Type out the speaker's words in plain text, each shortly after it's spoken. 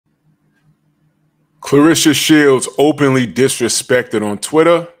Clarissa Shields openly disrespected on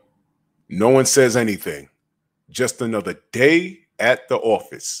Twitter. No one says anything. Just another day at the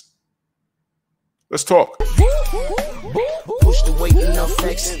office. Let's talk. Push the weight in no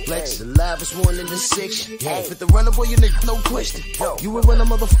flex. The live is one in the six. Fit the runner, boy, you nigga, no question. You were running,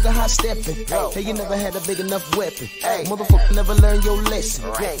 motherfucker, high stepping. Hey, you never had a big enough weapon. Motherfucker, never learned your lesson.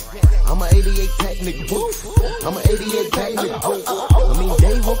 I'm an 88 pack nigga. I'm an 88 pack nigga. I mean,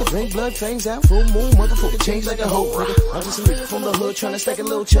 day walker, drink blood, trains out, full moon, motherfucker, change like a hoe. I'm just a nigga from the hood trying to stack a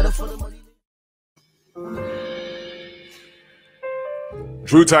little cheddar for the money.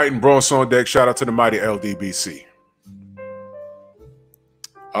 Drew Titan, Bronx on deck. Shout out to the mighty LDBC.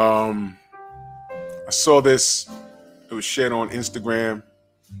 I saw this. It was shared on Instagram.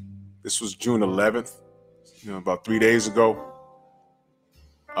 This was June 11th, about 3 days ago.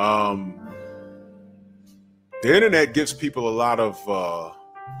 The internet gives people a lot of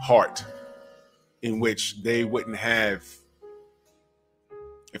heart in which they wouldn't have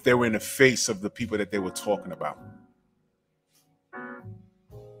if they were in the face of the people that they were talking about.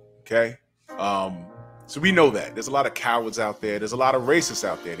 Okay? So we know that. There's a lot of cowards out there. There's a lot of racists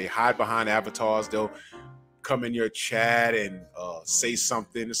out there. They hide behind avatars. They'll come in your chat and say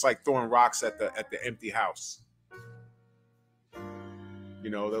something. It's like throwing rocks at the empty house.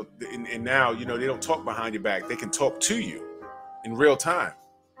 And now, they don't talk behind your back. They can talk to you in real time.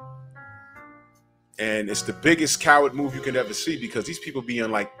 And it's the biggest coward move you can ever see, because these people be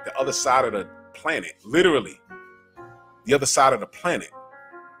on like the other side of the planet, literally the other side of the planet,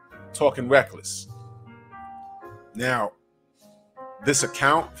 talking reckless. Now, this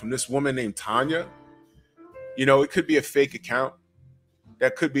account from this woman named Tanya, it could be a fake account.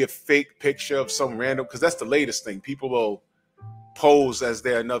 That could be a fake picture of some random, because that's the latest thing. People will pose as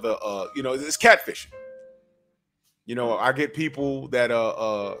they're another, it's catfishing. I get people that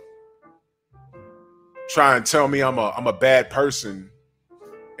try and tell me I'm a bad person,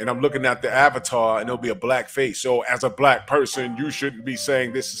 and I'm looking at the avatar and there'll be a black face. So as a black person, you shouldn't be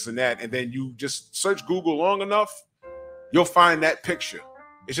saying this and that. And then you just search Google long enough, you'll find that picture.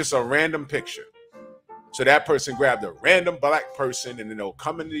 It's just a random picture. So that person grabbed a random black person, and then they'll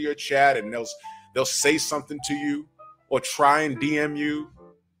come into your chat and they'll say something to you or try and DM you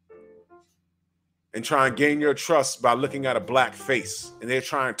and try and gain your trust by looking at a black face. And they're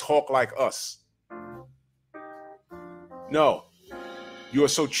trying to talk like us. No. You are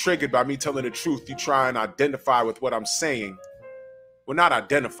so triggered by me telling the truth, you try and identify with what I'm saying. Well, not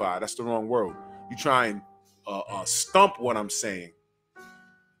identify, that's the wrong word. You try and stump what I'm saying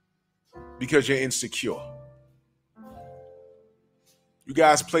because you're insecure. You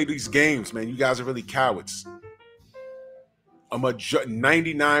guys play these games, man. You guys are really cowards.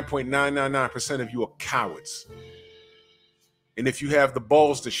 99.999% of you are cowards. And if you have the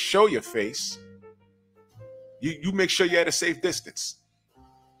balls to show your face, you make sure you're at a safe distance.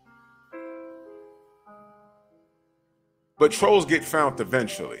 But trolls get found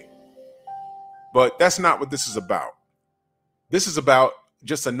eventually. But that's not what this is about. This is about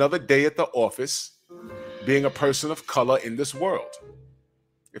just another day at the office, being a person of color in this world.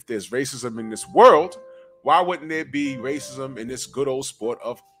 If there's racism in this world, why wouldn't there be racism in this good old sport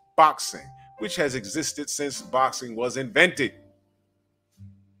of boxing, which has existed since boxing was invented?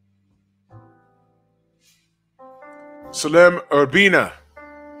 Salem Urbina,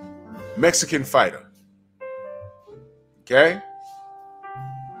 Mexican fighter. Okay?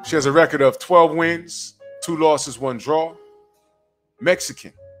 She has a record of 12 wins, 2 losses, 1 draw.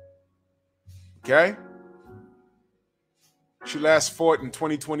 Mexican. Okay? She last fought in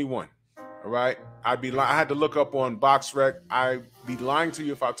 2021. All right? I had to look up on BoxRec. I'd be lying to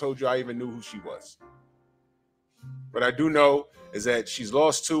you if I told you I even knew who she was. What I do know is that she's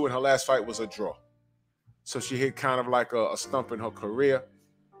lost 2 and her last fight was a draw. So she hit kind of like a stump in her career.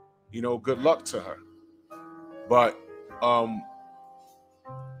 Good luck to her. But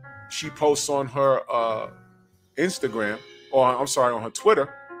she posts on her Instagram, or I'm sorry, on her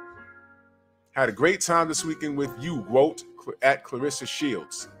Twitter, had a great time this weekend with you, GWOAT, at Clarissa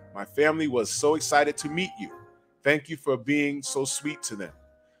Shields. My family was so excited to meet you. Thank you for being so sweet to them.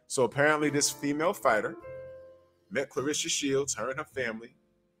 So apparently this female fighter met Clarissa Shields, her and her family,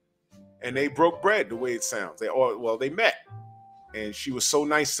 and they broke bread the way it sounds. They met. And she was so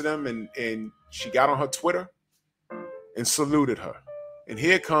nice to them, and she got on her Twitter and saluted her. And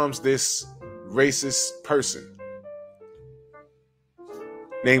here comes this racist person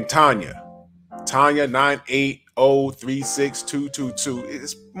named Tanya. Tanya 980362222.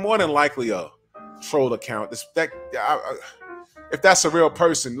 It's more than likely a troll account. If that's a real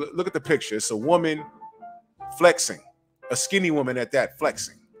person, look at the picture. It's a woman flexing, a skinny woman at that,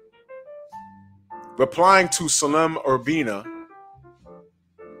 flexing. replying to Salem Urbina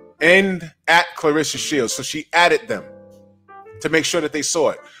and at Clarissa Shields. So she added them to make sure that they saw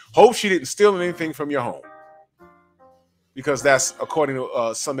it. Hope she didn't steal anything from your home. Because that's, according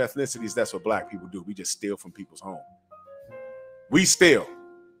to some ethnicities, that's what black people do. We just steal from people's home. We steal.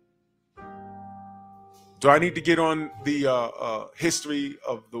 Do I need to get on the history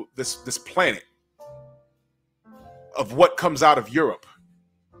of this planet? Of what comes out of Europe?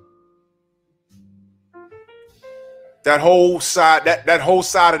 That whole side, that whole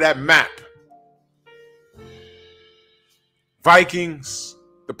side of that map. Vikings,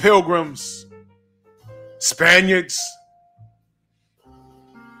 the Pilgrims, Spaniards.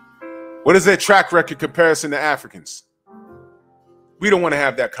 What is their track record comparison to Africans? We don't want to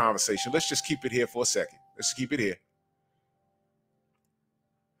have that conversation. Let's just keep it here for a second. Let's keep it here.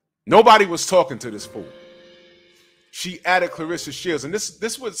 Nobody was talking to this fool. She added Clarissa Shields, and this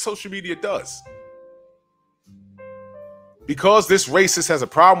is what social media does. Because this racist has a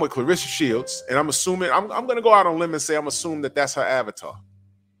problem with Clarissa Shields, and I'm assuming, I'm going to go out on a limb and say I'm assuming that that's her avatar.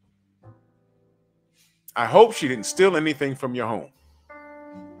 I hope she didn't steal anything from your home.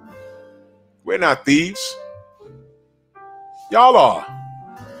 We're not thieves. Y'all are.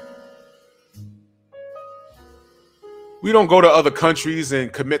 We don't go to other countries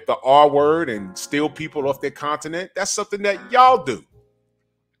and commit the R word and steal people off their continent. That's something that y'all do.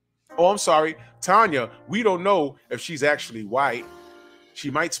 Oh, I'm sorry. Tanya, we don't know if she's actually white.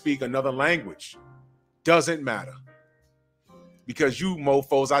 She might speak another language. Doesn't matter. Because you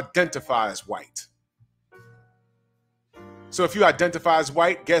mofos identify as white. So if you identify as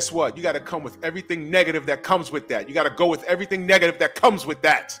white, guess what? You got to come with everything negative that comes with that. You got to go with everything negative that comes with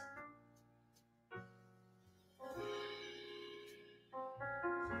that.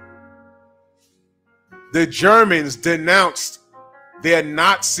 The Germans denounced their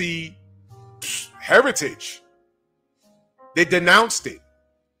Nazi heritage. They denounced it.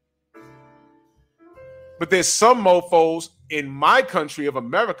 But there's some mofos in my country of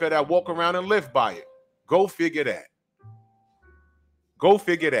America that walk around and live by it. Go figure that. Go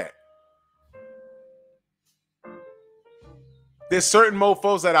figure that. There's certain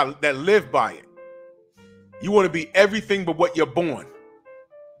mofos that live by it. You want to be everything but what you're born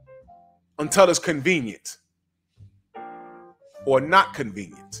until it's convenient or not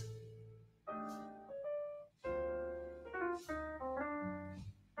convenient.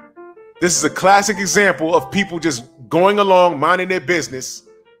 This is a classic example of people just going along, minding their business,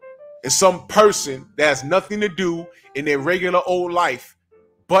 and some person that has nothing to do in their regular old life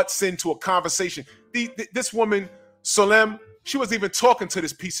butts into a conversation. This woman, Salem, she wasn't even talking to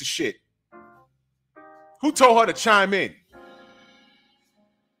this piece of shit. Who told her to chime in?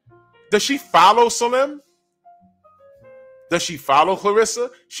 Does she follow Salem? Does she follow Clarissa?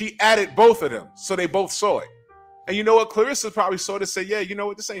 She added both of them, so they both saw it. And you know what? Clarissa probably saw it and said, yeah, you know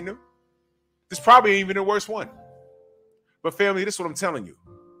what? This ain't new. This probably ain't even the worst one. But family, this is what I'm telling you.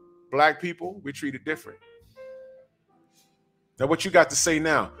 Black people, we're treated different. Now, what you got to say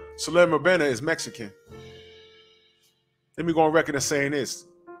now? Salem Urbina is Mexican. Let me go on record as saying this.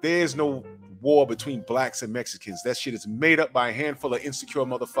 There is no war between blacks and Mexicans. That shit is made up by a handful of insecure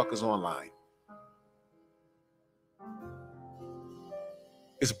motherfuckers online.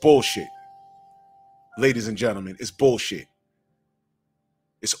 It's bullshit. Ladies and gentlemen, it's bullshit.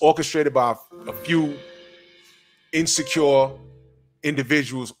 It's orchestrated by a few insecure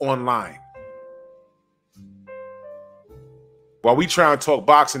individuals online. While we try and talk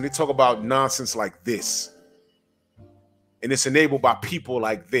boxing, they talk about nonsense like this. And it's enabled by people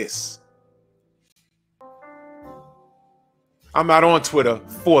like this. I'm not on Twitter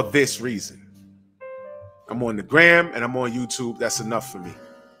for this reason. I'm on the gram and I'm on YouTube. That's enough for me.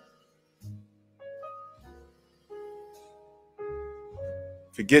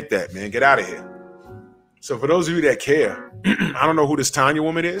 Forget that, man. Get out of here. So for those of you that care, I don't know who this Tanya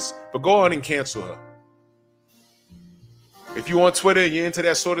woman is, but go on and cancel her. If you're on Twitter and you're into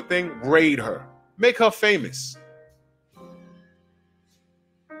that sort of thing, raid her. Make her famous.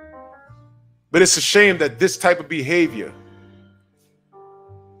 But it's a shame that this type of behavior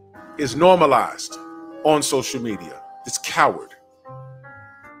is normalized on social media. It's coward.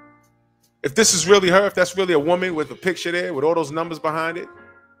 If this is really her, if that's really a woman with a picture there with all those numbers behind it,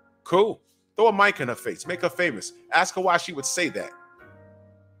 cool. Throw a mic in her face. Make her famous. Ask her why she would say that.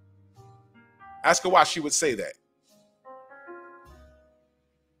 Ask her why she would say that.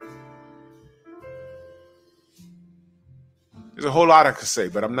 There's a whole lot I could say,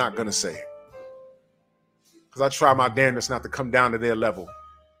 but I'm not going to say it. Because I try my damnedest not to come down to their level.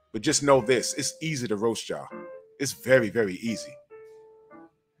 But just know this. It's easy to roast y'all. It's very, very easy.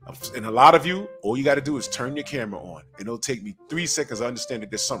 And a lot of you, all you got to do is turn your camera on. And it'll take me 3 seconds to understand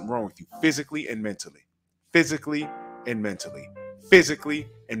that there's something wrong with you physically and mentally. Physically and mentally. Physically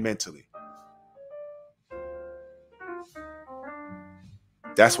and mentally.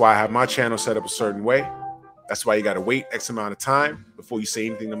 That's why I have my channel set up a certain way. That's why you got to wait X amount of time before you say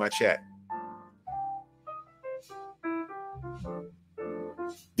anything to my chat.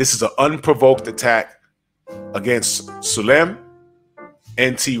 This is an unprovoked attack against Sulem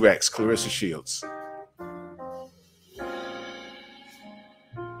and T-Rex, Clarissa Shields.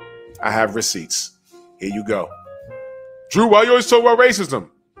 I have receipts. Here you go. Drew, why you always talk about racism?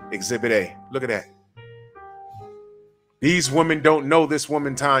 Exhibit A. Look at that. These women don't know this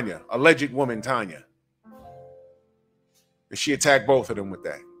woman, Tanya, alleged woman, Tanya. And she attacked both of them with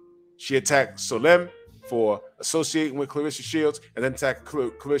that. She attacked Sulem for associating with Clarissa Shields and then attacked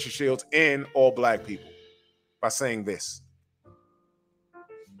Clarissa Shields and all black people by saying this.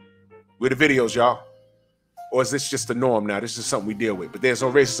 Where the videos, y'all? Or is this just the norm now? This is something we deal with. But there's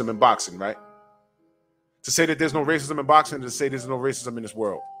no racism in boxing, right? To say that there's no racism in boxing is to say there's no racism in this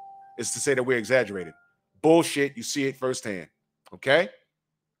world. It's to say that we're exaggerating. Bullshit, you see it firsthand. Okay?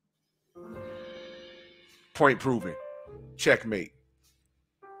 Point proven. Checkmate.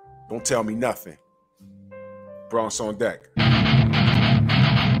 Don't tell me nothing. Bronx on deck.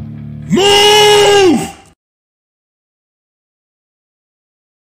 Move!